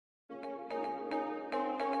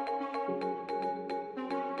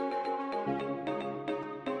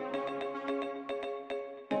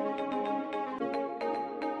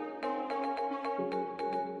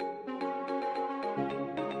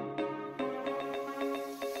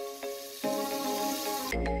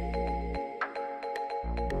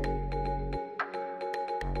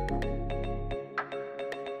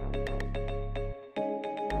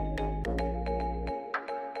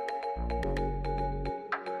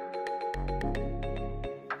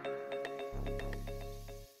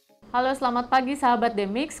Halo, selamat pagi sahabat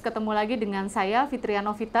Demix. Ketemu lagi dengan saya Fitriana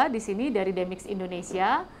Novita di sini dari Demix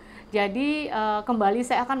Indonesia. Jadi kembali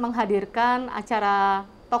saya akan menghadirkan acara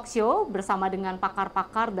talk show bersama dengan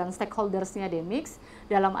pakar-pakar dan stakeholdersnya Demix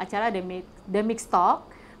dalam acara Demix Talk.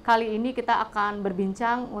 Kali ini kita akan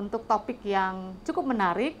berbincang untuk topik yang cukup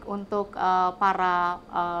menarik untuk para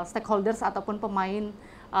stakeholders ataupun pemain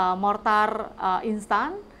mortar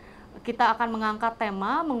instan. Kita akan mengangkat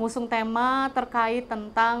tema, mengusung tema terkait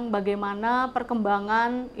tentang bagaimana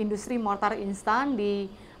perkembangan industri mortar instan di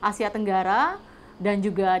Asia Tenggara dan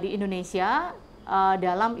juga di Indonesia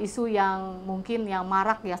dalam isu yang mungkin yang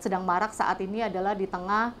marak ya, sedang marak saat ini adalah di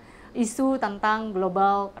tengah isu tentang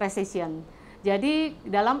global recession. Jadi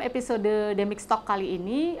dalam episode Demix Talk kali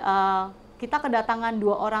ini kita kedatangan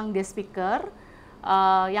dua orang guest speaker.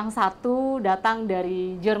 Yang satu datang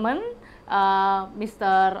dari Jerman,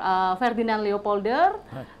 Mr. Ferdinand Leopolder.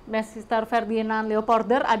 Mr. Ferdinand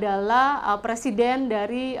Leopolder adalah presiden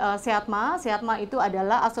dari SEADMA. SEADMA itu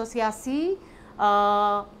adalah Asosiasi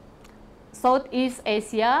Southeast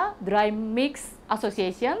Asia Drymix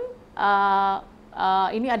Association.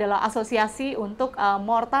 Ini adalah asosiasi untuk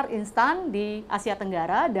mortar instan di Asia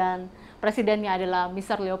Tenggara dan presidennya adalah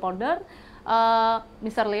Mr. Leopolder.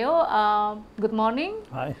 Mr. Leo, good morning.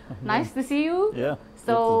 Hi. Nice to see you. Yeah.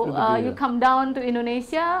 So you come down to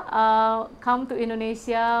Indonesia,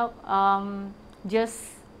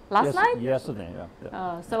 just last night? Yesterday, yeah.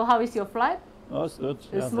 So how is your flight? Oh, it's good.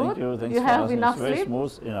 It's Yeah, smooth? thank you. Thanks You for have asking. enough It's very sleep?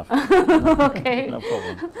 smooth enough. Okay. No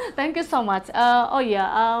problem. Thank you so much.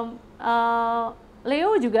 Leo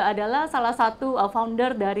juga adalah salah satu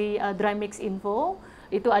founder dari Drymix Info.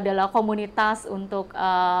 Itu adalah komunitas untuk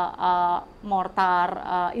mortar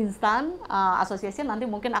instan association. Nanti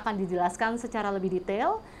mungkin akan dijelaskan secara lebih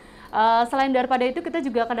detail. Selain daripada itu, kita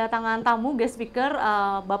juga kedatangan tamu guest speaker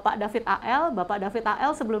Bapak David AL. Bapak David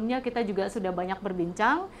AL sebelumnya kita juga sudah banyak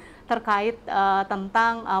berbincang terkait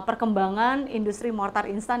tentang perkembangan industri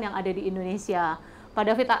mortar instan yang ada di Indonesia. Pak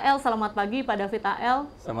David AL, selamat pagi Pak David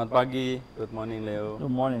AL. Selamat pagi, good morning Leo.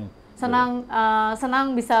 Good morning.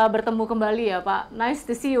 Senang bisa bertemu kembali ya Pak. Nice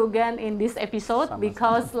to see you again in this episode. Sama-sama.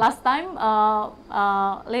 Because last time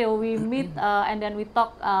Leo we meet and then we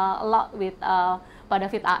talk a lot with Pak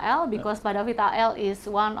David AL because Pak David AL is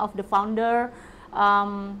one of the founder.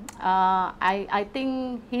 I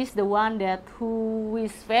think he's the one who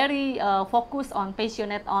is very focused on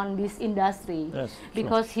passionate on this industry. Yes,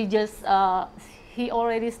 Because he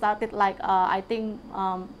already started like I think.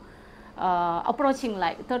 Approaching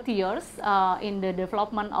like 30 years in the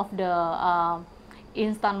development of the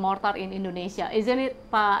instant mortar in Indonesia, isn't it,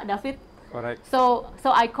 Pak David? Correct. So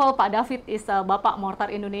I call Pak David is Bapak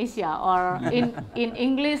Mortar Indonesia, or in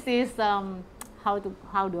English is how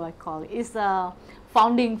do I call it? Is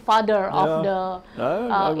founding father of the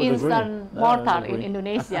I would instant agree. mortar I would in agree.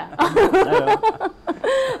 Indonesia. Yeah.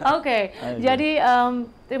 Oke, jadi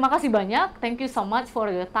terima kasih banyak. Thank you so much for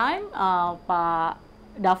your time, Pak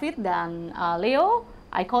David dan Leo.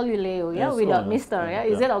 I call you Leo, yeah, Yes, without sure. Mister, yeah.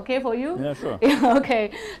 Is it okay for you? Yeah, sure. Yeah,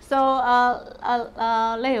 okay. So,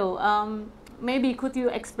 Leo, maybe could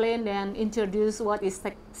you explain and introduce what is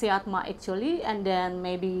SEADMA actually, and then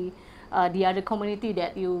maybe the other community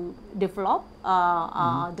that you develop,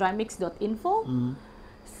 Drymix.info.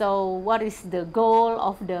 So, what is the goal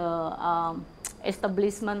of the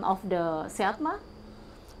establishment of the SEADMA?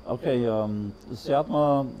 Okay,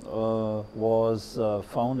 SEADMA was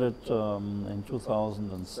founded in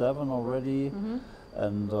 2007 already,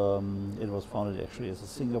 and it was founded actually as a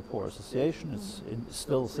Singapore association. It's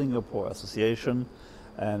still Singapore association,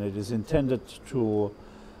 and it is intended to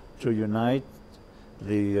unite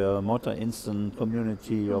the mortar instant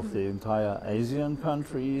community of the entire Asian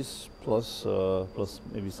countries, plus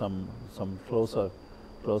maybe some closely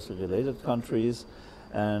related countries,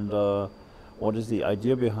 and what is the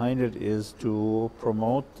idea behind it is to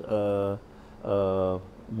promote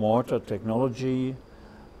mortar technology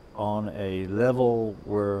on a level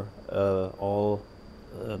where all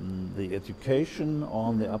the education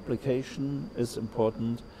on the application is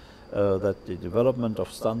important, that the development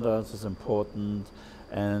of standards is important,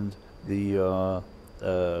 and the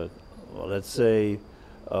let's say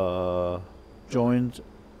joint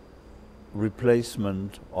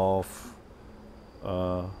replacement of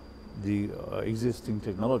the existing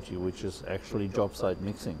technology, which is actually job site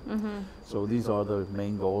mixing. So these are the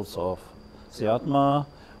main goals of SEADMA.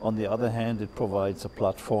 On the other hand, it provides a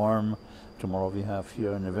platform tomorrow we have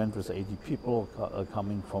here an event with 80 people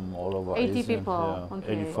coming from all over 80 Asia. people, Yeah,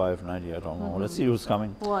 okay. 85, 90, I don't know. Let's see who's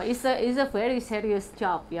coming. Well, it's a very serious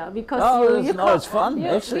job, yeah, because It's fun.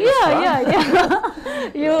 Actually, yeah, it's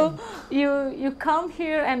fun. yeah. you come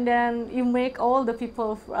here and then you make all the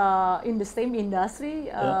people in the same industry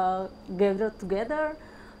gather together,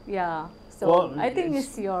 yeah. So Well, I think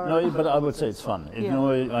it's your. No, but I would say it's fun. You Yeah. know,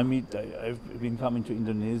 I've been coming to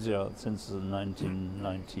Indonesia since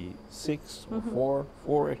 1996 or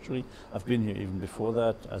four actually. I've been here even before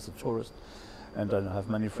that as a tourist, and I have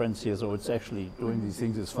many friends here. So it's actually doing these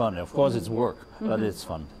things is fun. Of course, it's work, but it's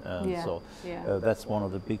fun. Yeah, So yeah. that's one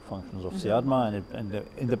of the big functions of SEADMA. And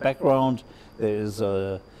in the background there is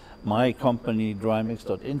my company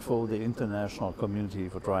Drymix.info, the international community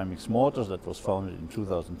for Drymix mortars, that was founded in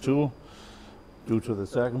 2002. Due to the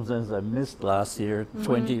circumstances, I missed last year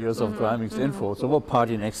 20 years of Drymix info, so we'll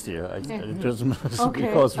party next year. Just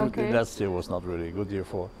because last year was not really a good year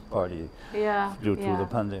for party due to the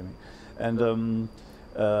pandemic. And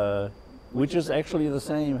which is actually the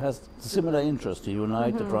same, has similar interest to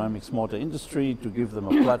unite the Drymix mortar industry, to give them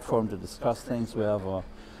a platform to discuss things. We have a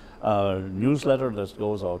newsletter that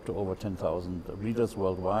goes out to over 10,000 readers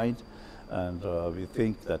worldwide. And we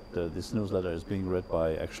think that this newsletter is being read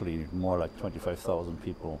by actually more like 25,000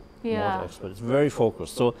 people, mortar experts. It's very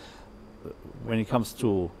focused. So when it comes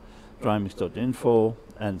to Drymix.info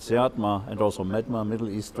and SEADMA and also MEDMA, Middle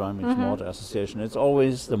East Drymix Mortar Association, it's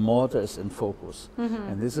always the mortar is in focus.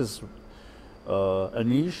 And this is a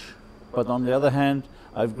niche, but on the other hand,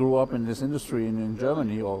 I grew up in this industry in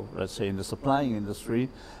Germany, or let's say in the supplying industry,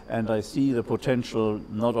 and I see the potential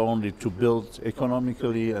not only to build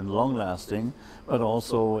economically and long-lasting, but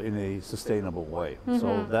also in a sustainable way.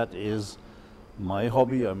 So that is my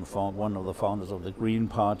hobby. I'm one of the founders of the Green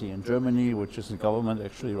Party in Germany, which is the government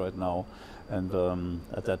actually right now. And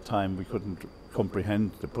at that time, we couldn't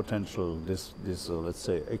comprehend the potential this let's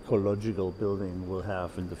say ecological building will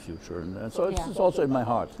have in the future, and so it's also in my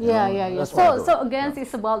heart. So again,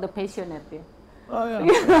 it's about the passionate. Oh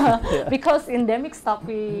yeah. Because in Demix talk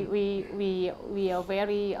we are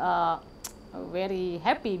very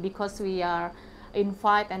happy because we are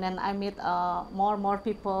invite, and then I meet more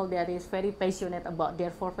people that is very passionate about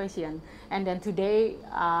their profession. And then today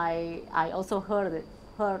I also heard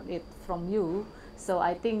it from you, so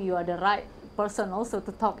I think you are the right person also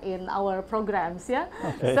to talk in our programs. Yeah.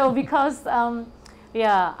 Okay. So because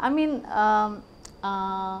I mean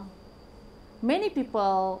many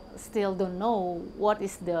people still don't know what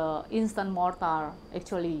is the instant mortar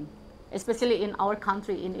actually, especially in our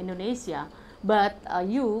country in Indonesia. But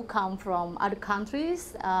you come from other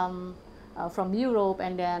countries, from Europe,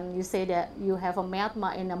 and then you say that you have a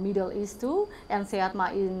MEDMA in the Middle East too, and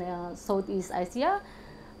SEADMA in Southeast Asia.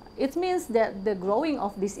 It means that the growing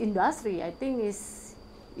of this industry, I think,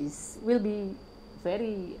 will be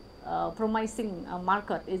very promising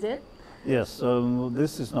market. Is it? Yes,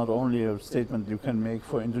 this is not only a statement you can make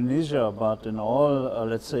for Indonesia, but in all,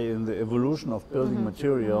 let's say, in the evolution of building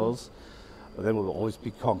materials, there will always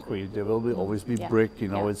be concrete, there will always be brick, you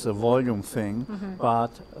know, it's a volume thing,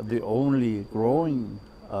 but the only growing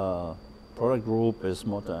product group is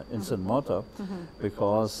instant mortar,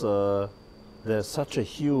 because there's such a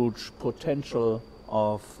huge potential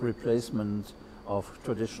of replacement of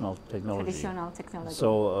traditional technology.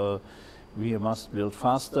 So we must build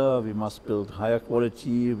faster, we must build higher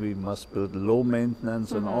quality, we must build low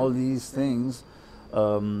maintenance, and all these things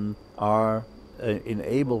are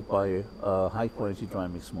enabled by high quality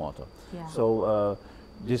Drymix mortar. So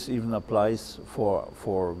this even applies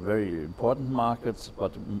for very important markets,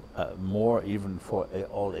 but more even for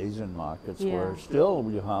all Asian markets, where still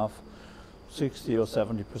we have 60 or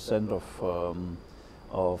 70%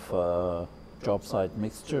 of job site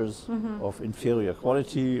mixtures of inferior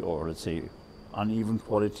quality, or let's say uneven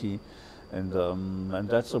quality, and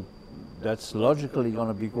that's logically going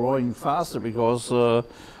to be growing faster because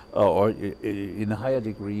or in a higher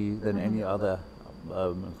degree than any other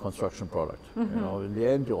construction product. You know, in the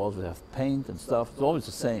end, you also have paint and stuff. It's always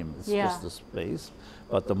the same. It's just the space,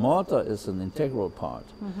 but the mortar is an integral part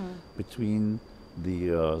between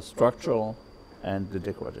the structural and the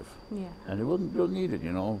decorative. And you'll need it,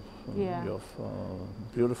 you know. You have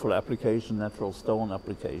beautiful application, natural stone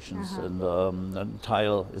applications, and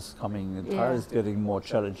tile is coming. The tile is getting more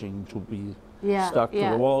challenging to be stuck to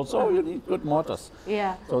the wall, so you need good mortars.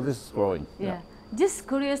 So this is growing. Just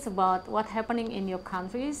curious about what's happening in your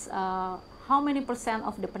countries. how many percent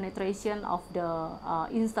of the penetration of the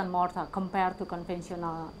instant mortar compared to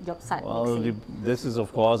conventional job site mixing? This is,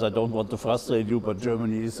 of course, I don't want to frustrate you, but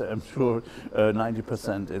Germany is, I'm sure,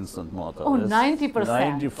 90% instant mortar. Oh, 90%.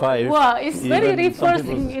 95. Wow, it's very Even some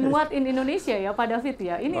reversing in what in Indonesia ya, Pak David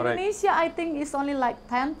ya. In Correct. Indonesia, I think it's only like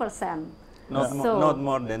 10%. Not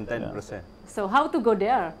more than 10%. So how to go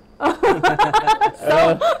there?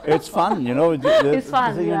 It's fun, you know. It's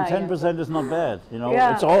fun, The thing yeah, 10% is not bad, you know.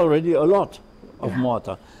 Yeah. It's already a lot of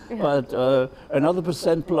mortar. Yeah. But another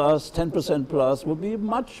percent plus, 10% plus would be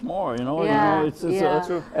much more, you know. Yeah, It's yeah.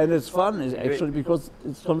 and it's fun, actually, because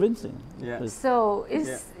it's convincing. Yeah. So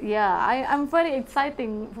it's I'm very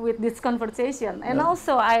exciting with this conversation, and Yeah.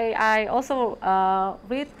 also I also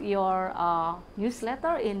read your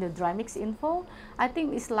newsletter in the Drymix info. I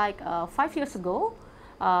think it's like 5 years ago.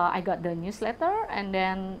 I got the newsletter, and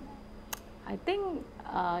then I think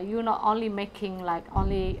you not only making like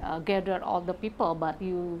only gather all the people, but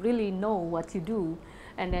you really know what you do,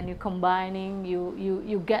 and then you combining,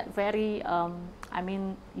 you get very I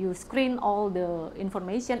mean, you screen all the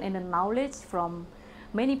information and the knowledge from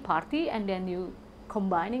many party, and then you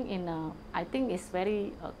combining in a, I think it's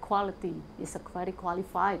very quality, it's a very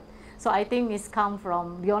qualified. So I think it's come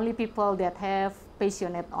from the only people that have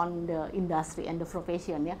passionate on the industry and the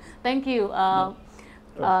profession. Yeah, thank you,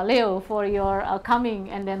 Leo, for your coming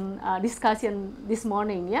and then discussion this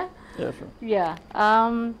morning. Yeah. Yeah, sure. Yeah.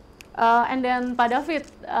 And then Pak David,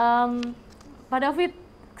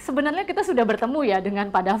 sebenarnya kita sudah bertemu ya dengan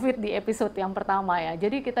Pak David di episode yang pertama ya.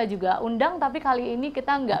 Jadi kita juga undang, tapi kali ini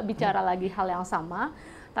kita nggak bicara lagi hal yang sama,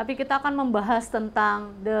 tapi kita akan membahas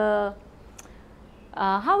tentang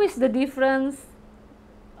how is the difference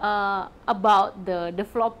about the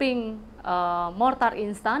developing mortar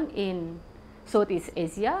instant in Southeast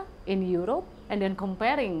Asia, in Europe, and then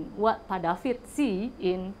comparing what Pak David see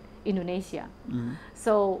in Indonesia.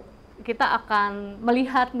 So kita akan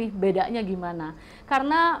melihat nih bedanya gimana.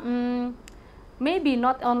 Karena maybe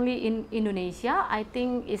not only in Indonesia, I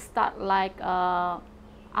think it start like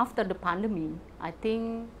after the pandemic. I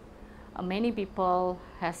think many people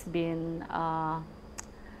has been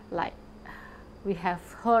like we have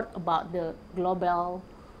heard about the global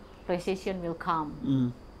recession will come.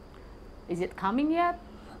 Is it coming yet?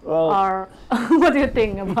 Well, Or what do you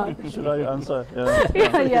think about it? should I answer? Yeah.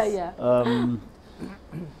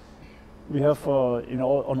 We have,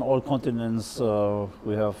 on all continents,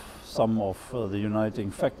 we have some of the uniting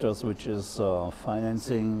factors, which is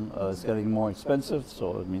financing is getting more expensive,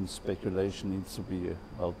 so it means speculation needs to be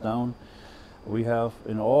held down. We have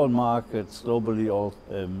in all markets globally,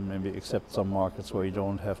 maybe except some markets where you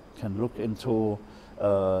can look into.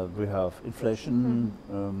 We have inflation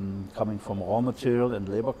coming from raw material and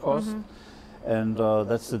labor cost. And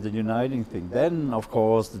that's the uniting thing. Then, of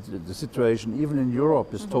course, the situation, even in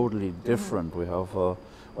Europe, is totally different. We have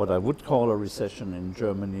what I would call a recession in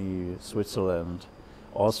Germany, Switzerland,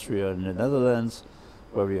 Austria, and the Netherlands,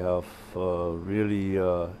 where we have really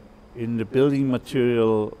in the building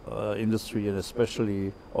material industry, and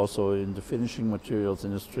especially also in the finishing materials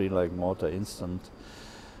industry, like mortar instant,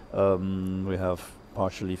 we have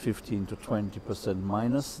partially 15 to 20%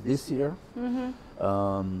 minus this year.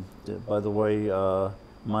 By the way,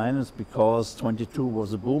 minus because 22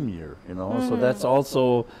 was a boom year, you know. So that's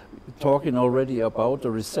also talking already about a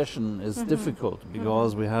recession is difficult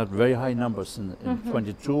because we had very high numbers in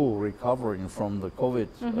 22 recovering from the COVID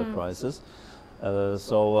crisis.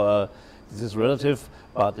 So this is relative,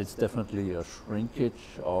 but it's definitely a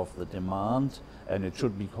shrinkage of the demand, and it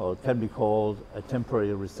can be called a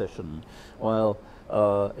temporary recession. While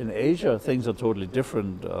in Asia, things are totally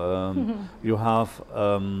different. You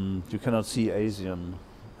cannot see Asian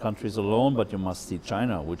countries alone, but you must see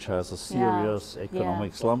China, which has a serious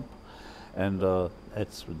economic slump. And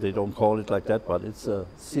they don't call it like that, but it's a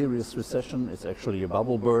serious recession. It's actually a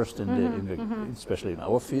bubble burst, especially in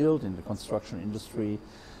our field, in the construction industry.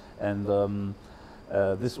 And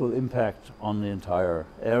this will impact on the entire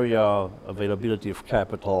area, availability of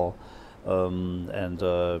capital, and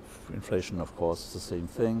inflation, of course, is the same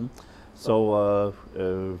thing. So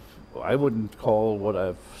I wouldn't call what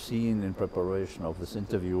I've seen in preparation of this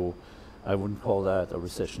interview, I wouldn't call that a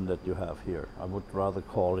recession that you have here. I would rather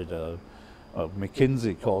call it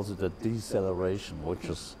McKinsey calls it a deceleration, which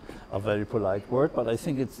is a very polite word, but I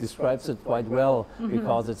think it describes it quite well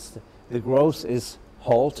because the growth is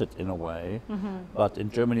halted in a way, but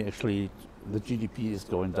in Germany actually the GDP is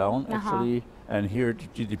going down actually, and here the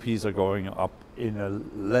GDPs are going up in a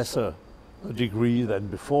lesser degree than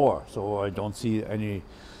before. So I don't see any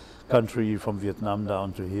country from Vietnam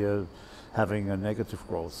down to here having a negative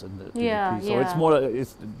growth in the Yeah, GDP. So it's more,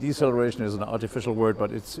 deceleration is an artificial word,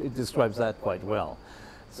 but it describes that quite well.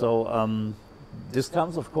 So this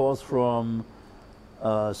comes, of course, from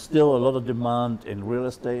still a lot of demand in real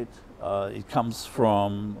estate. It comes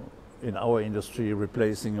from, in our industry,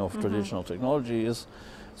 replacing of traditional technologies.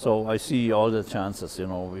 So I see all the chances. You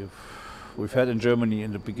know, we've had in Germany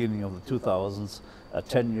in the beginning of the 2000s a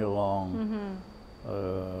 10-year-long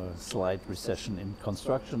slight recession in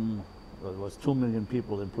construction. There was 2 million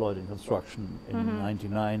people employed in construction in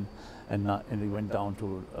 '99, and it went down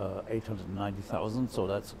to 890,000. So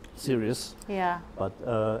that's serious. Yeah. But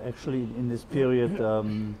actually, in this period,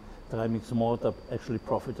 Drymix Mortar actually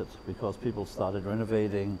profited because people started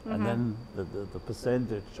renovating, and then the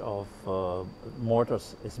percentage of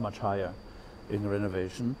mortars is much higher in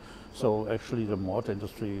renovation. So actually, the mortar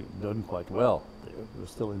industry done quite well. We're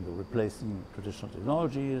still in the replacing traditional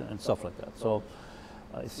technology and stuff like that. So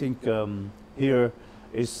I think here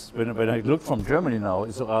is, when I look from Germany now,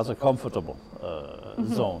 it's a rather comfortable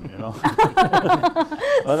zone, you know.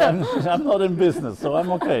 But I'm not in business, so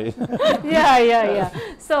I'm okay. Ya.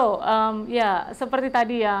 So, seperti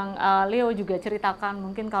tadi yang Leo juga ceritakan,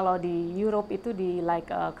 mungkin kalau di Europe itu di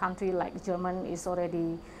like a country like German is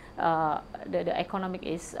already the economic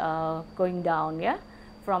is going down, ya,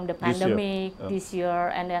 from the pandemic this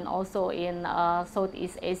year, and then also in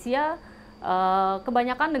Southeast Asia.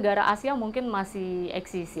 Kebanyakan negara Asia mungkin masih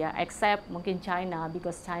eksis, ya, except mungkin China,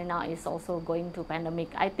 because China is also going to pandemic.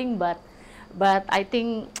 I think, but I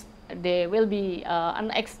think they will be an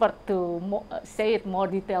expert to say it more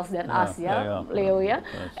details than us, ya, Leo, ya.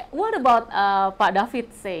 Yes. What about Pak David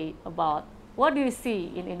say about what do you see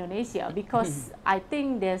in Indonesia? Because I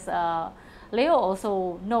think there's Leo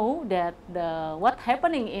also know that what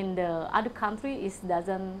happening in the other country is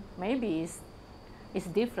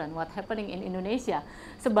different what happening in Indonesia.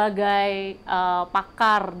 Sebagai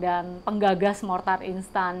pakar dan penggagas mortar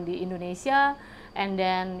instan di Indonesia, and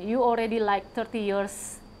then you already like 30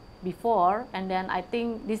 years before, and then I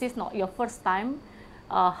think this is not your first time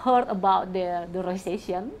heard about the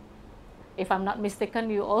recession. If I'm not mistaken,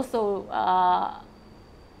 you also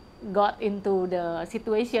got into the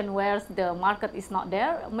situation where the market is not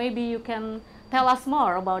there. Maybe you can tell us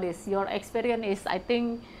more about this. Your experience is, I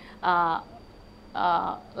think,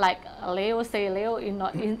 like Leo say, Leo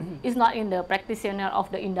is not in the practitioner of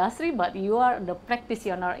the industry, but you are the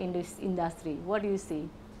practitioner in this industry. What do you see?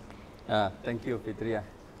 Thank you, Fitria.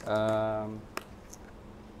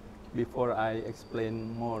 Before I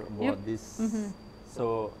explain more about this,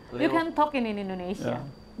 so Leo, you can talk in Indonesia.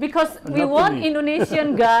 Because we want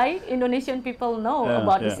Indonesian Indonesian people know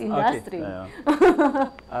about this industry.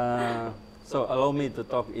 Okay. So allow me to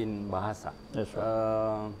talk in bahasa. Yes,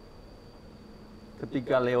 right.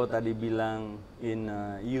 Ketika Leo tadi bilang in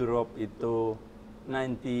Europe itu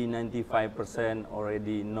 95%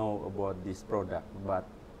 already know about this product, but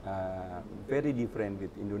very different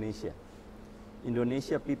with Indonesia.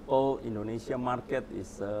 Indonesia people, Indonesia market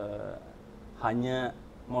is hanya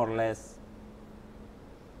more or less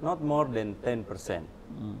not more than 10%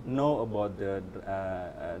 know about the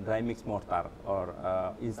Drymix mortar or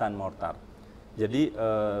instant mortar. Jadi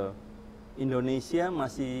Indonesia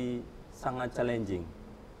masih sangat challenging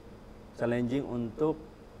untuk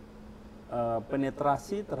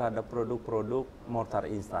penetrasi terhadap produk-produk mortar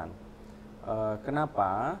instan.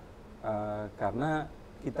 Kenapa? Karena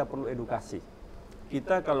kita perlu edukasi.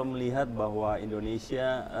 Kita kalau melihat bahwa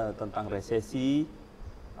Indonesia tentang resesi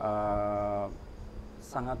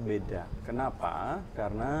sangat beda. Kenapa?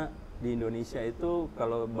 Karena di Indonesia itu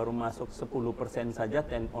kalau baru masuk 10% saja,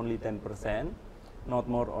 only 10%, not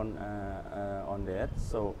more on that.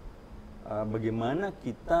 So bagaimana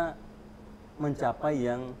kita mencapai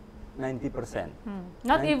yang 90%?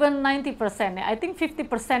 Not even 90%. I think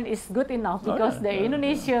 50% is good enough because the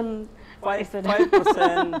Indonesian 5%,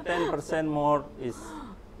 10% more is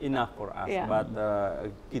enough for us. But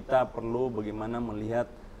kita perlu bagaimana melihat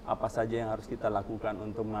apa saja yang harus kita lakukan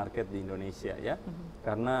untuk market di Indonesia, ya.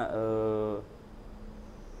 Karena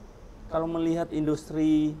kalau melihat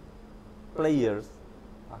industri players,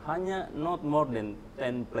 hanya not more than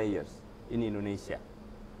 10 players in Indonesia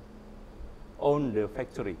own the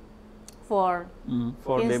factory for the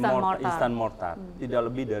instant mortar. Tidak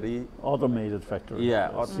lebih dari automated factory.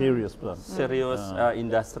 Serious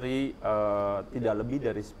industry, tidak lebih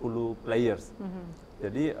dari 10 players.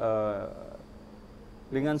 Jadi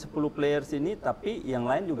dengan 10 players ini, tapi yang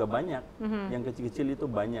lain juga banyak. Yang kecil-kecil itu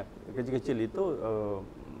banyak. Kecil-kecil itu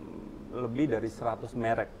lebih dari 100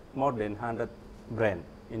 merek, more than 100 brand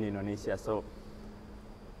in Indonesia. So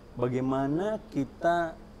bagaimana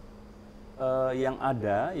kita yang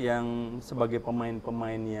ada, yang sebagai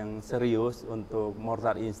pemain-pemain yang serius untuk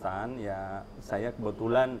mortar instan, ya saya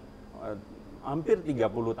kebetulan hampir 30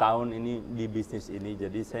 tahun ini di bisnis ini,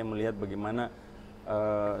 jadi saya melihat bagaimana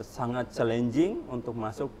sangat challenging untuk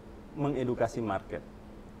masuk mengedukasi market.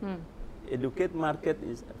 Educate market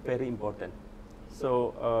is very important.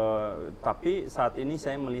 So, tapi saat ini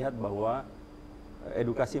saya melihat bahwa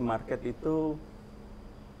edukasi market itu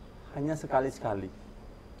hanya sekali-sekali.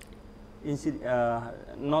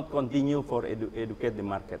 Not continue for educate the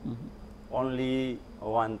market. Only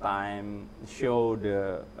one time show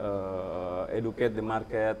the educate the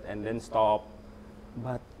market and then stop.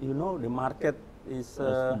 But you know the market is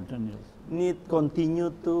need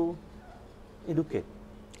continue to educate.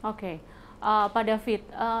 Okay. Pak David,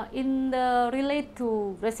 in the relate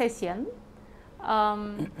to recession,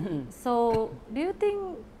 so do you think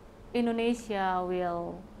Indonesia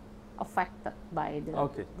will affected by the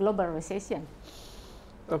global recession?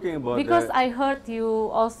 Talking about because I heard you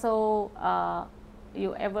also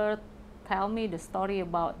you ever tell me the story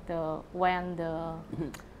about when the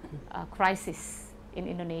crisis in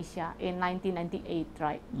Indonesia in 1998,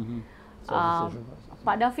 right?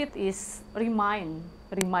 Pak David is remind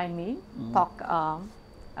me talk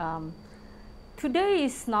today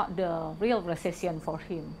is not the real recession for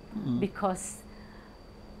him because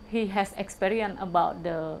he has experience about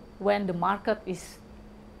when the market is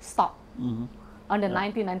stopped on the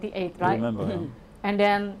 1998, right? I remember. And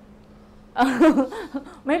then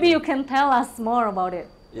maybe you can tell us more about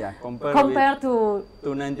it. Yeah, compare to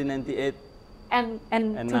 1998 and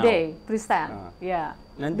today, present. Yeah,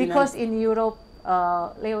 because in Europe,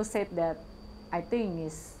 Leo said that I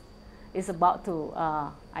think is about to.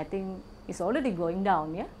 I think it's already going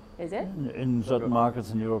down. Yeah, is it? In certain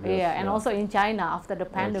markets in Europe, yes. Yeah, and also in China after the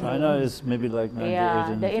pandemic. China is maybe like 98.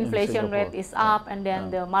 Yeah, the inflation in rate is up, and then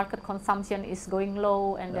the market consumption is going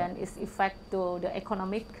low, and then it's effect to the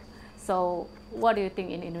economic. So, what do you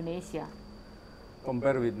think in Indonesia?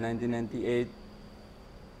 Compare with 1998,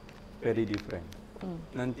 very different.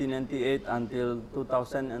 1998 until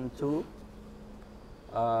 2002,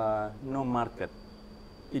 no market,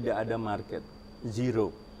 tidak ada market,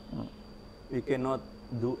 zero. We cannot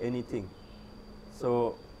do anything.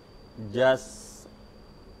 So just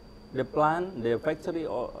the plant, the factory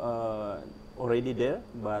already there,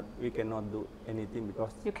 but we cannot do anything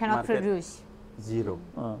because you cannot produce. Zero,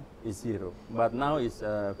 is zero. But now it's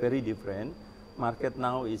very different. Market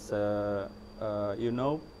now is, you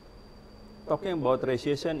know, talking about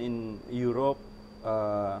recession in Europe,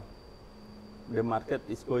 the market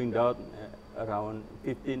is going down around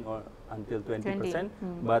 15 or until 20%.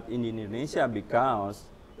 But in Indonesia, because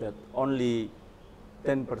that only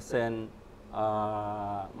 10%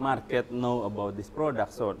 market know about this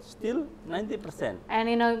product, so still 90%. And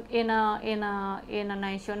in a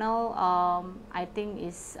national, I think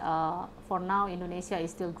is for now Indonesia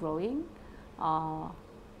is still growing,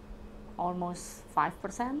 almost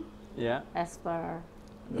 5%. Yeah. As per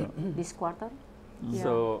this quarter.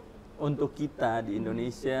 So untuk kita di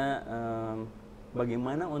Indonesia,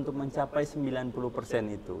 bagaimana untuk mencapai 90%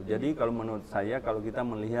 itu? Jadi kalau menurut saya, kalau kita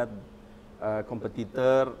melihat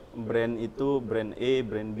kompetitor, brand itu, brand A,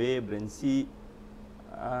 brand B, brand C,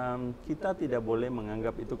 kita tidak boleh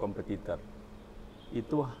menganggap itu kompetitor.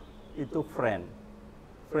 Itu friend.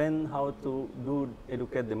 Friend how to do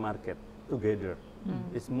educate the market together.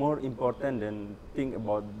 It's more important than think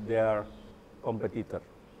about their competitor.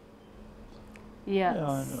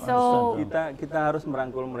 Yeah. So kita harus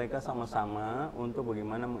merangkul mereka sama-sama untuk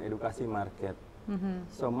bagaimana mengedukasi market.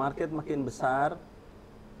 So market makin besar,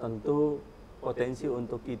 tentu potensi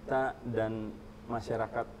untuk kita dan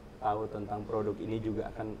masyarakat tahu tentang produk ini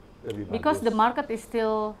juga akan lebih bagus. Because the market is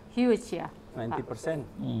still huge, ya. 90%.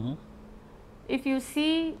 If you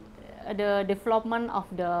see the development of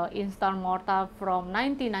the instant mortar from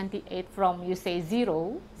 1998, from you say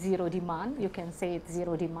zero demand, you can say it's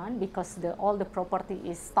zero demand because all the property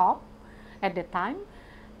is stopped at the time,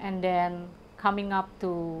 and then coming up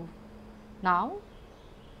to now,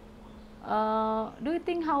 do you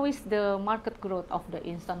think how is the market growth of the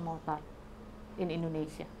instant mortar in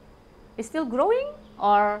Indonesia? Is still growing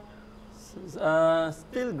or?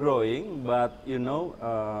 Still growing, but you know.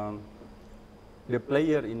 The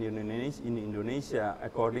player in Indonesia,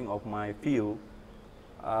 according of my view,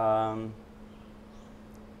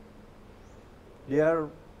 they are,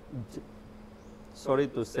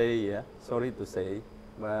 sorry to say,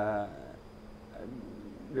 but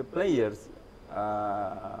the players,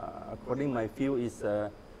 according my view, is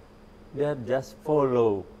they are just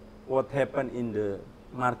follow what happened in the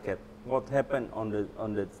market, what happened on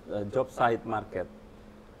the job site market.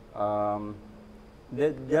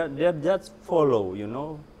 They just follow, you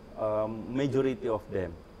know, majority of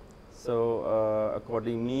them. So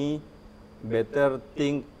according me, better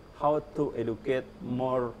think how to educate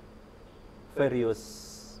more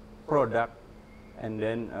various product, and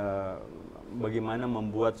then bagaimana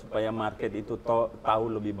membuat supaya market itu tahu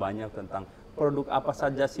lebih banyak tentang produk apa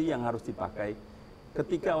saja sih yang harus dipakai.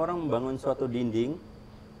 Ketika orang membangun suatu dinding,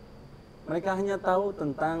 mereka hanya tahu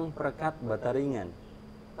tentang perekat bata ringan.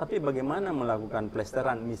 Tapi bagaimana melakukan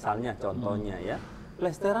plesteran, misalnya contohnya ya,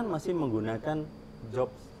 plesteran masih menggunakan job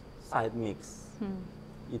side mix.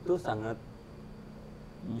 Itu sangat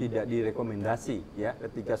tidak direkomendasi ya,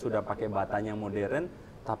 ketika sudah pakai batanya modern,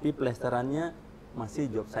 tapi plesterannya masih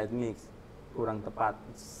job side mix, kurang tepat.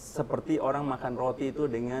 Seperti orang makan roti itu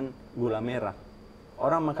dengan gula merah.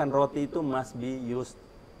 Orang makan roti itu must be used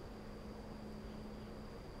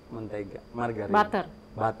mentega, margarin. Butter.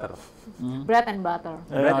 Bread and butter.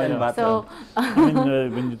 Bread and butter. So, I mean,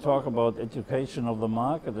 when you talk about education of the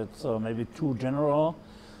market, it's maybe too general.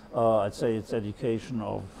 I'd say it's education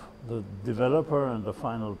of the developer and the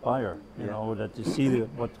final buyer. You know, that you see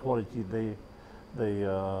what quality they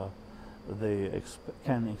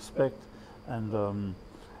can expect, and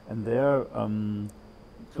there.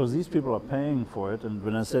 Because these people are paying for it, and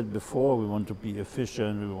when I said before, we want to be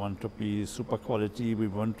efficient, we want to be super quality, we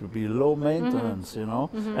want to be low maintenance, you know,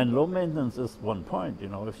 and low maintenance is one point, you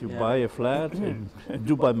know, if you buy a flat in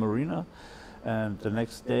Dubai Marina, and the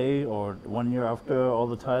next day or 1 year after, all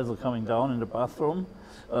the tiles are coming down in the bathroom,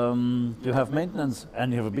 you have maintenance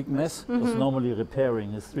and you have a big mess, because normally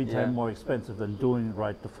repairing is 3 times more expensive than doing it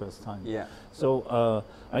right the first time. So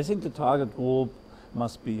I think the target group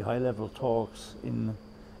must be high-level talks in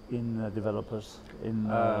developers,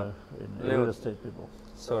 in real estate people.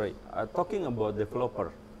 Sorry, talking about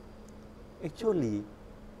developer. Actually,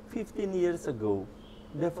 15 years ago,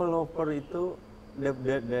 developer itu the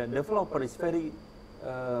developer is very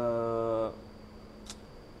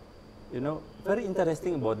you know, very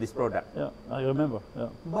interesting about this product. Yeah, I remember.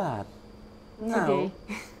 Yeah. But now today,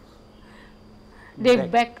 they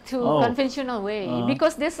back to conventional way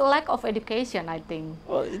because there's a lack of education, I think.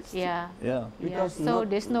 Well, it's Because so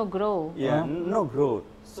there's no growth. No growth.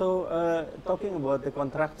 So talking about the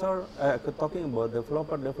contractor, talking about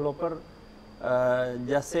developer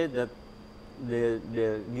just said that they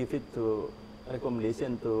give it to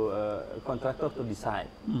recommendation to contractor to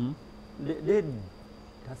decide. They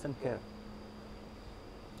doesn't care.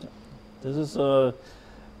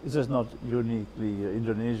 This is not uniquely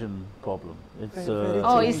Indonesian problem. It's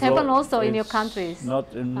it's happened also in your countries.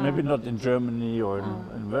 Not in, maybe not in Germany or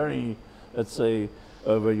in very, let's say,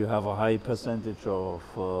 where you have a high percentage of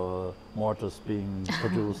mortars being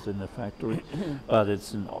produced in the factory, but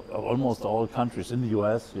it's in almost all countries. In the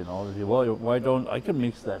U.S., you know, why don't I can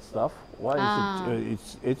mix that stuff? Why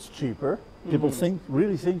is it's cheaper? People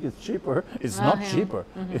really think it's cheaper. It's not cheaper,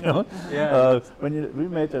 you know. When we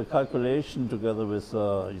made a calculation together with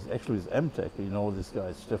actually with MTech, you know, this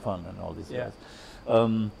guy Stefan and all these guys.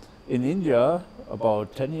 In India,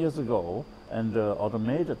 about 10 years ago, and the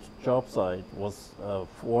automated job site was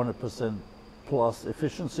 400% plus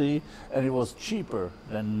efficiency, and it was cheaper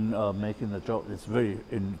than making the job. It's very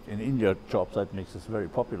in India, job site mix is very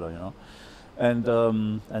popular, you know,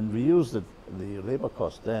 and we used the labor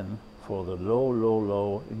cost then for the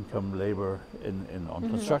low income labor on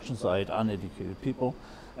construction site, uneducated people,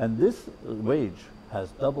 and this wage has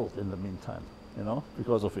doubled in the meantime, you know,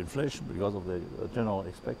 because of inflation, because of the general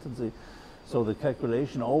expectancy. So the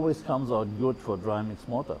calculation always comes out good for Drymix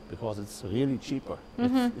mortar because it's really cheaper.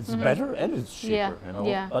 It's better and it's cheaper, you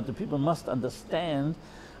know. But the people must understand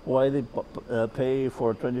why they pay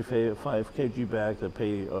for a 25 kg bag. They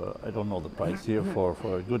pay I don't know the price here for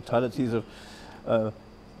a good tile adhesive.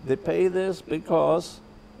 They pay this because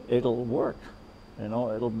it'll work, you know.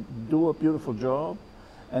 It'll do a beautiful job,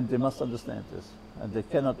 and they must understand this. And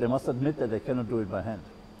they must admit that they cannot do it by hand.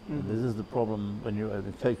 This is the problem when you're a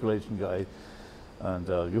calculation guy,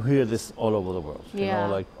 and you hear this all over the world. You know,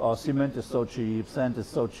 like, oh, cement is so cheap, sand is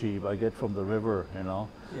so cheap, I get from the river, you know.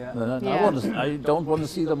 I don't want to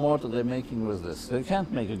see the mortar they're making with this. They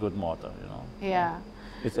can't make a good mortar, you know.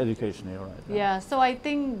 It's education here, right? So I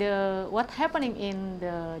think what's happening in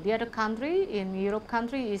the other country, in Europe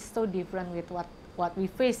country, is so different with what we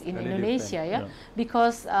face in Indonesia,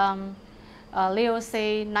 because Leo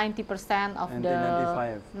say 90% of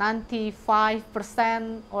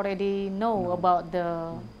 95% already know about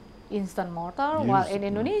the instant mortar, while in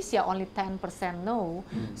Indonesia only 10% know.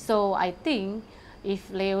 So I think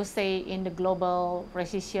if Leo say in the global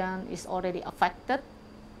recession is already affected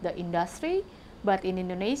the industry, But in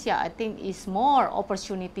Indonesia, I think it's more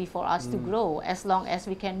opportunity for us to grow as long as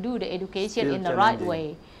we can do the education Still in the right challenging.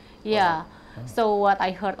 way. Yeah. So what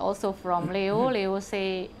I heard also from Leo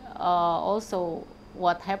say also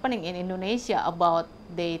what happening in Indonesia about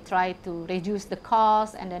they try to reduce the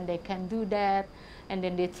cost and then they can do that, and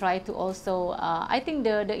then they try to also I think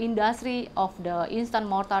the industry of the instant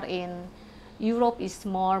mortar in Europe is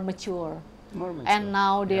more mature. More mature. And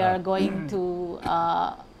now they are going to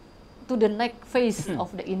the next phase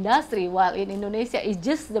of the industry, while in Indonesia it's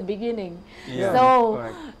just the beginning. Yeah, So,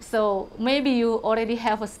 correct. so maybe you already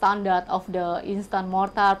have a standard of the instant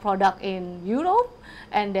mortar product in Europe,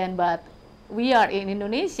 and then but we are in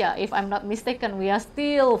Indonesia, if I'm not mistaken, we are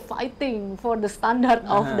still fighting for the standard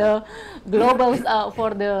of the global,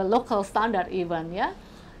 for the local standard even, yeah?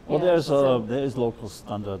 Well, Yeah, there is local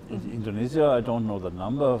standard in Indonesia. I don't know the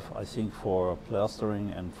number. I think for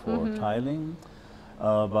plastering and for tiling,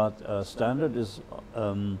 but standard is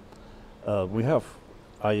we have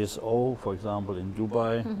ISO, for example, in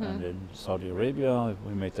Dubai and in Saudi Arabia.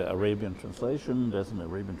 We make the Arabian translation. There's an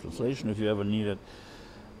Arabian translation if you ever need it.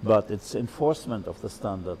 But it's enforcement of the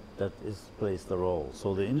standard that plays the role.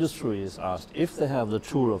 So the industry is asked if they have the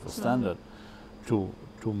tool of the standard to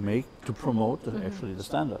promote actually the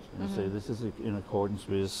standard. And say this is in accordance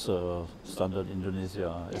with standard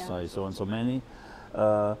Indonesia, SI, so and so many,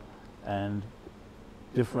 and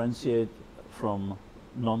differentiate from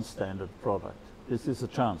non-standard product. This is a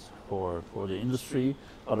chance for the industry,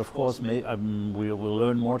 but of course we will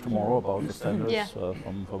learn more tomorrow about the standards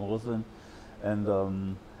from Rusland,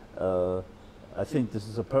 and I think this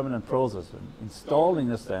is a permanent process. And installing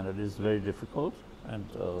the standard is very difficult, and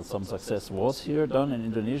some success was here done in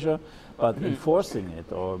Indonesia, but enforcing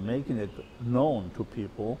it or making it known to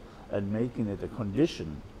people and making it a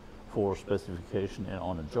condition for specification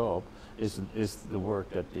on a job is the work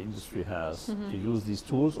that the industry has to use these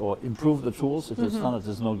tools or improve the tools. If the standard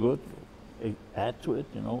is no good, add to it,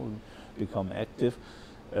 become active.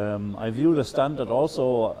 I view the standard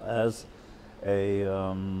also as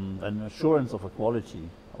an assurance of a quality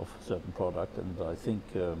of a certain product, and I think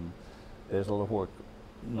there's a lot of work,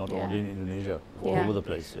 not only in Indonesia, all over the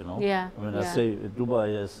place. Yeah. I mean, I say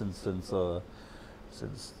Dubai has since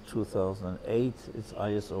 2008, it's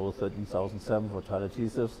ISO 13007 for tile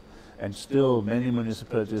adhesives, and still many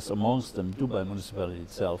municipalities, amongst them Dubai municipality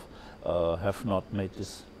itself, have not made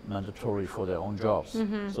this mandatory for their own jobs,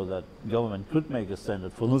 so that government could make a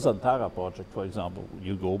standard. For Nusantara project, for example,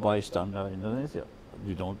 you go by standard Indonesia.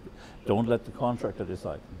 You don't let the contractor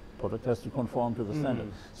decide. The product has to conform to the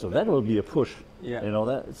standard. So that will be a push. Yeah.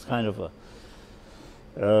 That it's kind of a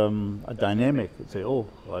dynamic. Say,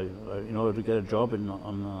 in order to get a job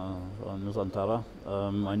on Nusantara,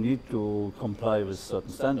 I need to comply with certain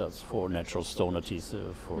standards for natural stone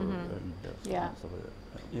adhesive, for stuff like that.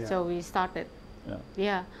 Yeah. So we started. Yeah.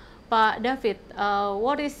 Yeah, but David,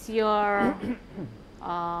 what is your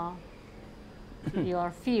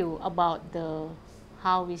view about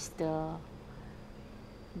how is the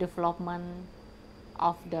development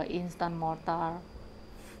of the instant mortar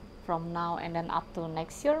from now and then up to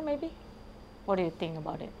next year, maybe? What do you think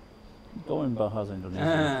about it? Going bahasa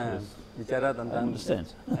Indonesia. Yes. Bicara I tentang understand.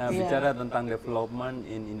 bicara tentang development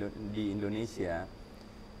di Indonesia.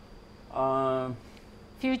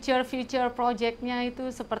 Future projectnya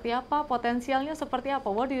itu seperti apa? Potensialnya seperti apa?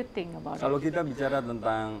 What do you think about it? Kalau kita bicara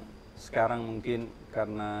tentang sekarang mungkin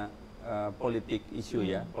karena politik isu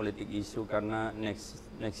politik isu karena next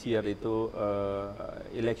year itu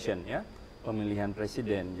election ya, pemilihan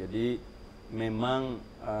presiden. Jadi memang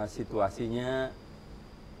situasinya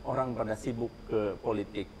orang pada sibuk ke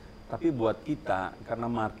politik. Tapi buat kita karena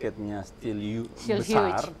marketnya still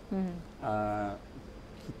besar,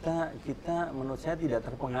 kita menurut saya tidak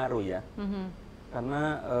terpengaruh ya,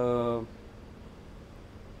 karena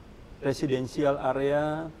residential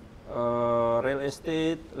area, real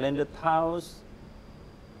estate, landed house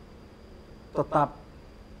tetap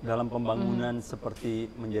dalam pembangunan seperti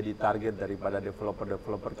menjadi target daripada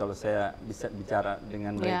developer kalau saya bisa bicara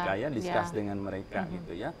dengan mereka discuss dengan mereka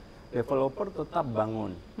gitu ya. Developer tetap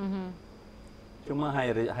bangun, cuma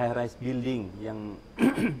high rise building yang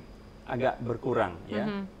agak berkurang ya,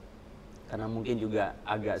 karena mungkin juga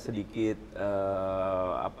agak sedikit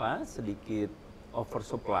sedikit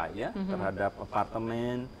oversupply ya, terhadap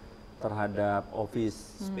apartemen, terhadap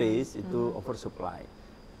office space itu oversupply.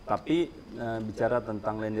 Tapi bicara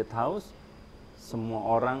tentang landed house, semua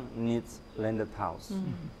orang needs landed house.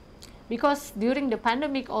 Because during the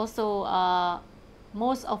pandemic also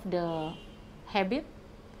most of the habit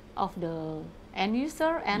of the end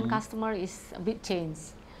user and customer is a bit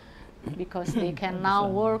changed. because they can now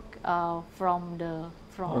work from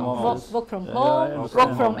Home office. work from Yeah, home, I work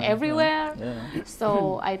understand. from Yeah. everywhere. Yeah.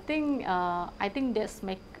 So I think that's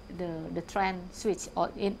make the trend switch. Or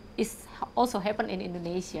it is also happen in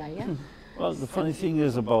Indonesia. Yeah. Well, the funny thing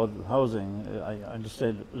is about housing, I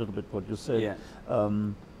understand a little bit what you said. Yeah.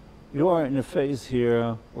 You are in a phase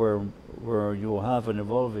here where you have an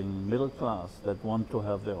evolving middle class that want to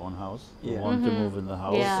have their own house, who Yeah. want to move in the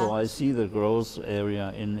house. Yeah. So I see the growth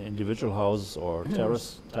area in individual houses or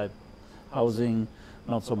terrace type housing,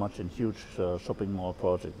 not so much in huge shopping mall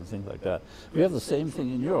projects and things like that. We have the same thing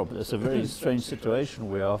in Europe. It's a very strange situation.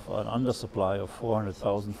 We have an undersupply of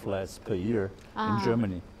 400,000 flats per year in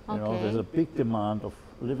Germany. You know, Okay. there's a big demand of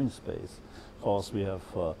living space. Of course, we have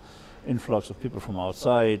influx of people from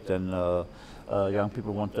outside, and young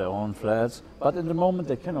people want their own flats. But in the moment,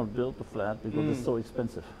 they cannot build the flat because it's so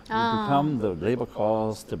expensive. You become the labor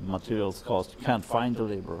cost, the materials cost. You can't find the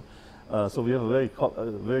labor. So we have a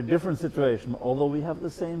very different situation, although we have the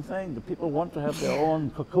same thing. The people want to have their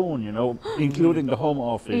own cocoon, you know, including the home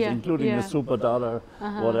office, Yeah, including yeah. the super dollar,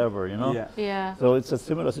 whatever, you know. Yeah. Yeah. So it's a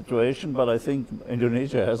similar situation, but I think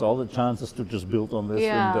Indonesia has all the chances to just build on this.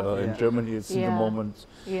 Yeah. And in Yeah. Germany, it's in the Yeah. moment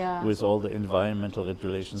Yeah. with all the environmental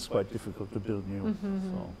regulations quite difficult to build new.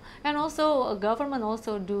 So. And also, government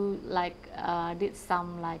also do like did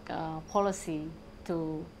some like policy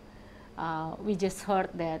to. We just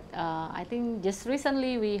heard that I think just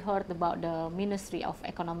recently we heard about the Ministry of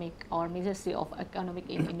Economic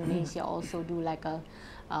in Indonesia also do like a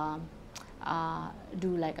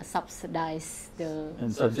subsidize the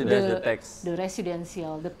And Subsidize the tax. the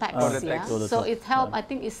residential, the tax, Oh, the yeah. tax. Oh, the So tax, it help. yeah. I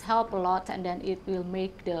think it's help a lot, and then it will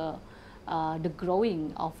make the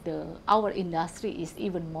growing of our industry is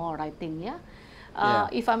even more. I think, yeah.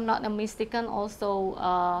 Yeah. If I'm not mistaken, also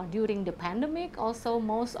during the pandemic, also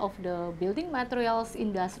most of the building materials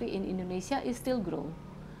industry in Indonesia is still grow.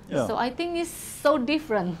 Yeah. So I think it's so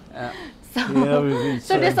different. So, Yeah, we've been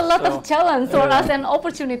so there's a lot of challenge for us and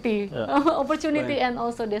opportunity, Yeah. and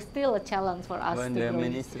also there's still a challenge for us When to the grow.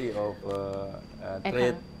 Ministry of Econ-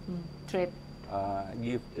 Trade Trade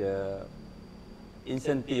give the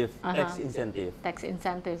incentive, tax incentive, tax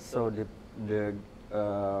incentives. so the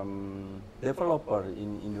developer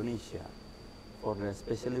in Indonesia,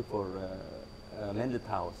 especially for landed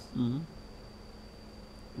house,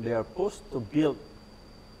 they are supposed to build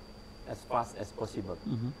as fast as possible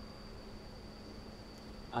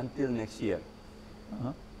until next year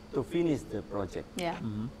to finish the project. Yeah.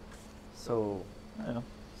 So, Yeah.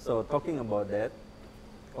 so talking about that,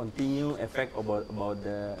 continue effect about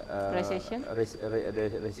the Recession?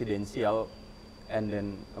 residential, and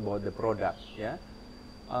then about the product, ya.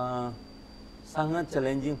 Sangat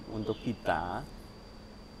challenging untuk kita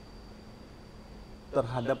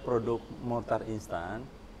terhadap produk mortar instan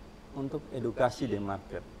untuk edukasi di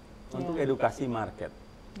market, untuk edukasi market,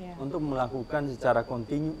 untuk melakukan secara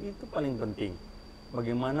kontinu itu paling penting.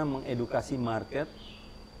 Bagaimana mengedukasi market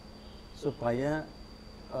supaya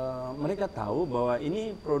mereka tahu bahwa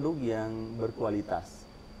ini produk yang berkualitas,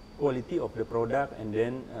 quality of the product, and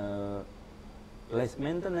then less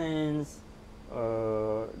maintenance,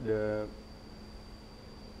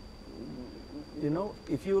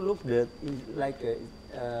 if you look at like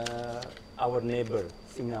our neighbor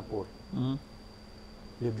Singapore,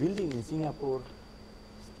 the building in Singapore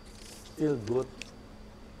still good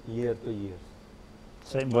year to year.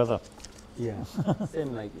 Same weather. Yeah,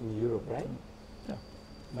 same like in Europe, right? Yeah.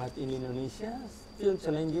 But in Indonesia, still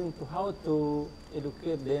challenging to how to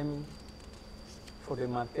educate them for the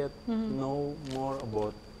market, know more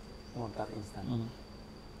about mortar instan.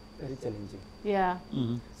 Very challenging. Yeah.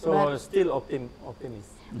 So But- still optimist.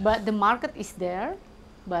 But the market is there,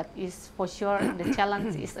 but is for sure the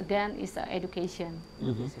challenge is education.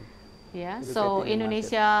 Yeah. So Educating the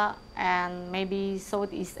Indonesia and maybe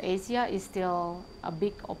Southeast Asia is still a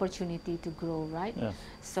big opportunity to grow, right? Yes.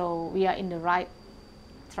 So we are in the right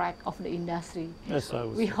track of the industry. Yes, I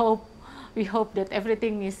would We say. hope that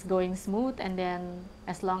everything is going smooth, and then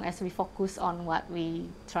as long as we focus on what we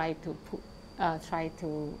try to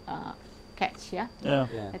catch, yeah. Yeah.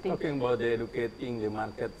 Yeah. I think- Talking about the educating the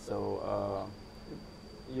market, so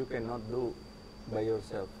you cannot do by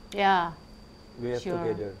yourself. Yeah, We have Sure.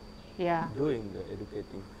 together yeah. doing the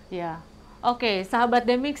educating. Ya, oke, sahabat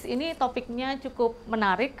Demix, ini topiknya cukup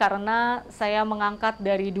menarik karena saya mengangkat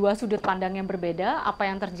dari dua sudut pandang yang berbeda, apa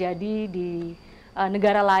yang terjadi di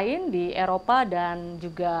negara lain, di Eropa dan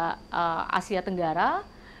juga Asia Tenggara.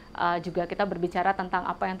 Juga kita berbicara tentang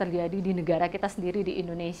apa yang terjadi di negara kita sendiri di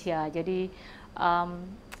Indonesia. Jadi,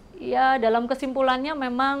 ya dalam kesimpulannya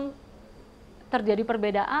memang terjadi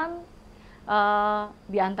perbedaan,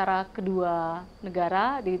 di antara kedua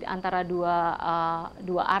negara, di antara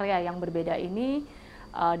dua area yang berbeda ini,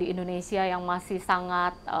 di Indonesia yang masih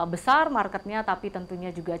sangat besar marketnya, tapi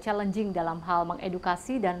tentunya juga challenging dalam hal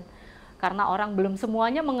mengedukasi, dan karena orang belum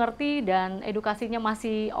semuanya mengerti dan edukasinya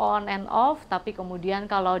masih on and off. Tapi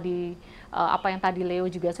kemudian kalau di apa yang tadi Leo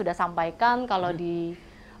juga sudah sampaikan, kalau di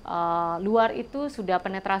luar itu sudah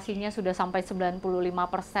penetrasinya sudah sampai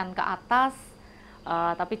 95% ke atas.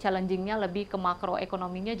 Tapi challengingnya lebih ke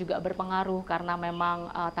makroekonominya juga berpengaruh, karena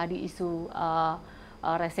memang tadi isu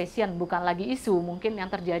recession bukan lagi isu mungkin yang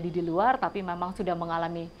terjadi di luar, tapi memang sudah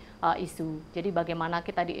mengalami isu. Jadi bagaimana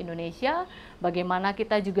kita di Indonesia, bagaimana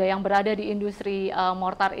kita juga yang berada di industri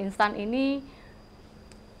mortar instan ini,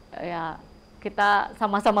 ya kita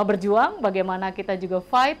sama-sama berjuang, bagaimana kita juga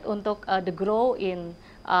fight untuk the grow in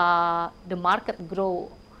the market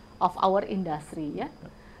grow of our industry, ya.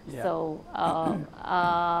 Yeah. So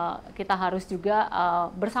kita harus juga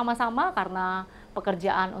bersama-sama, karena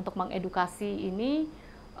pekerjaan untuk mengedukasi ini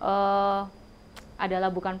adalah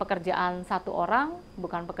bukan pekerjaan satu orang,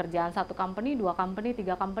 bukan pekerjaan satu company, 2 company,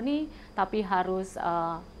 3 company, tapi harus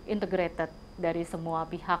integrated dari semua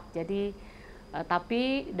pihak. Jadi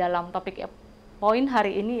tapi dalam topik poin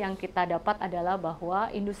hari ini yang kita dapat adalah bahwa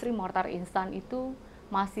industri mortar instan itu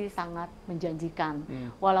masih sangat menjanjikan,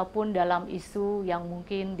 walaupun dalam isu yang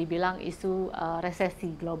mungkin dibilang isu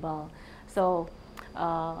resesi global. So,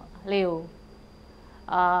 Leo,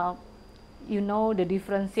 you know the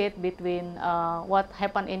differentiate between what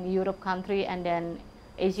happened in Europe country and then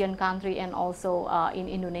Asian country and also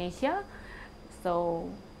in Indonesia.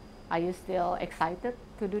 So, are you still excited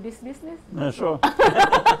to do this business? Yeah, sure.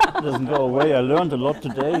 It doesn't go away. I learned a lot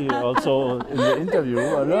today. Also in the interview,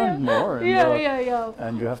 I learned more. And,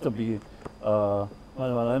 and you have to be, well,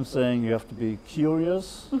 I'm saying you have to be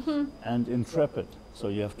curious and intrepid. So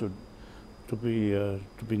you have to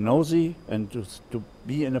be nosy and to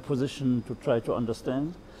be in a position to try to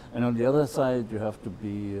understand. And on the other side, you have to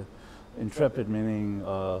be intrepid, meaning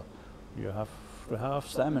you have to have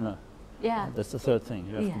stamina. Yeah, that's the third thing.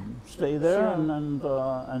 You have to stay there, and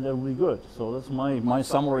it'll be good. So that's my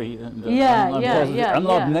summary. And, I'm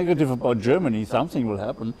not negative about Germany. Something will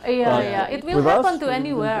happen. It will happen to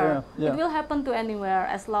anywhere. It will happen to anywhere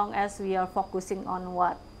as long as we are focusing on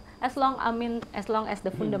what. As long as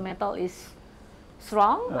the fundamental is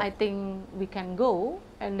strong, I think we can go.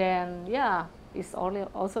 And then it's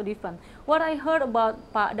also different. What I heard about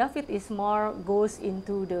Pak David is more goes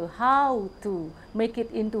into the how to make it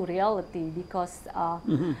into reality, because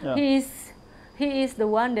he is the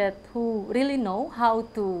one who really know how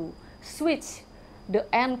to switch the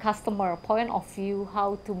end customer point of view,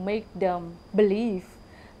 how to make them believe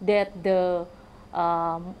that the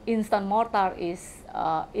instant mortar is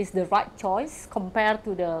the right choice compared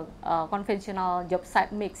to the conventional job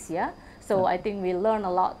site mix, So I think we learn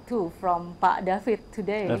a lot too from Pak David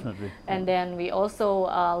today. Definitely. And then we also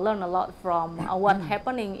learn a lot from what's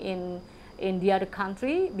happening in the other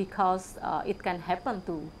country, because it can happen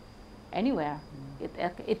to anywhere.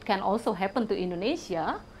 It can also happen to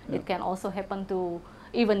Indonesia. It can also happen to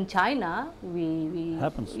even China.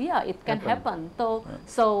 Happens. Yeah, it can happen.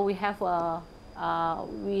 So we have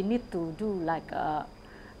we need to do like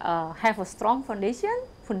have a strong foundation,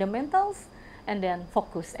 fundamentals, and then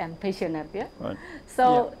focus and passionate, Right.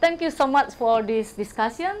 So thank you so much for this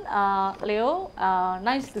discussion, Leo.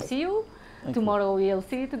 Nice to see you. Tomorrow we'll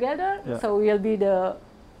see you together. So we'll be the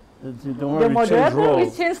moderator. We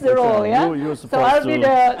change the role, So I'll be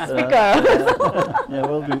the speaker.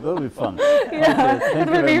 Will be fun. It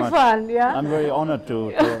will be fun. I'm very honored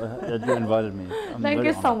that you invited me. Thank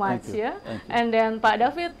you so much, And then Pak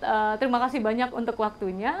David, terima kasih banyak untuk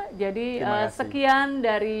waktunya. Jadi sekian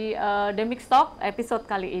dari Demix Talk episode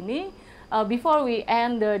kali ini. Before we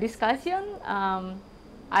end the discussion,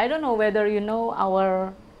 I don't know whether you know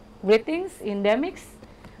our greetings in Demix.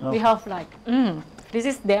 We have like this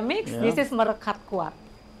is Demix, this is merekat kuat.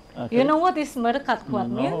 Okay. You know what is merekat kuat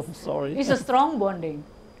means? Sorry. It's a strong bonding.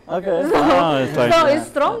 Okay. It's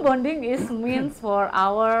strong bonding means for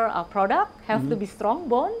our product have to be strong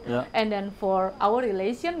bond, and then for our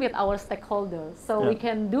relation with our stakeholders, so we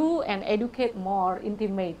can do and educate more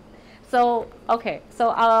intimate. So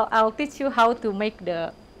I'll teach you how to make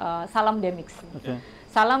the salam Demix. Okay.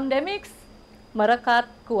 Salam Demix, merekat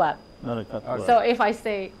kuat. So if I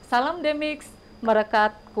say salam Demix,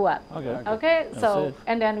 merekat kuat. Okay. So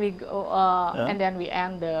and then we go and then we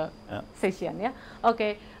end the session,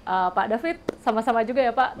 Okay. Pak David, sama-sama juga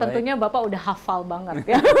ya Pak. Tentunya Bapak udah hafal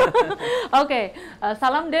banget ya. Okay.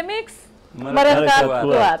 Salam Demix, merekat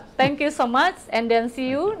kuat. Thank you so much, and then see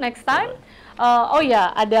you next time. Oh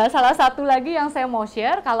ya, ada salah satu lagi yang saya mau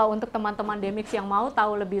share. Kalau untuk teman-teman Demix yang mau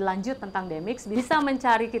tahu lebih lanjut tentang Demix, bisa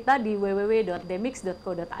mencari kita di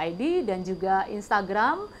www.demix.co.id dan juga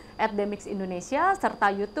Instagram @demixindonesia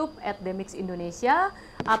serta YouTube @demixindonesia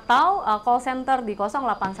atau call center di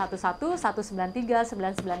 0811 193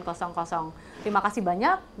 9900. Terima kasih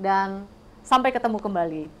banyak dan sampai ketemu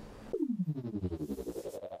kembali.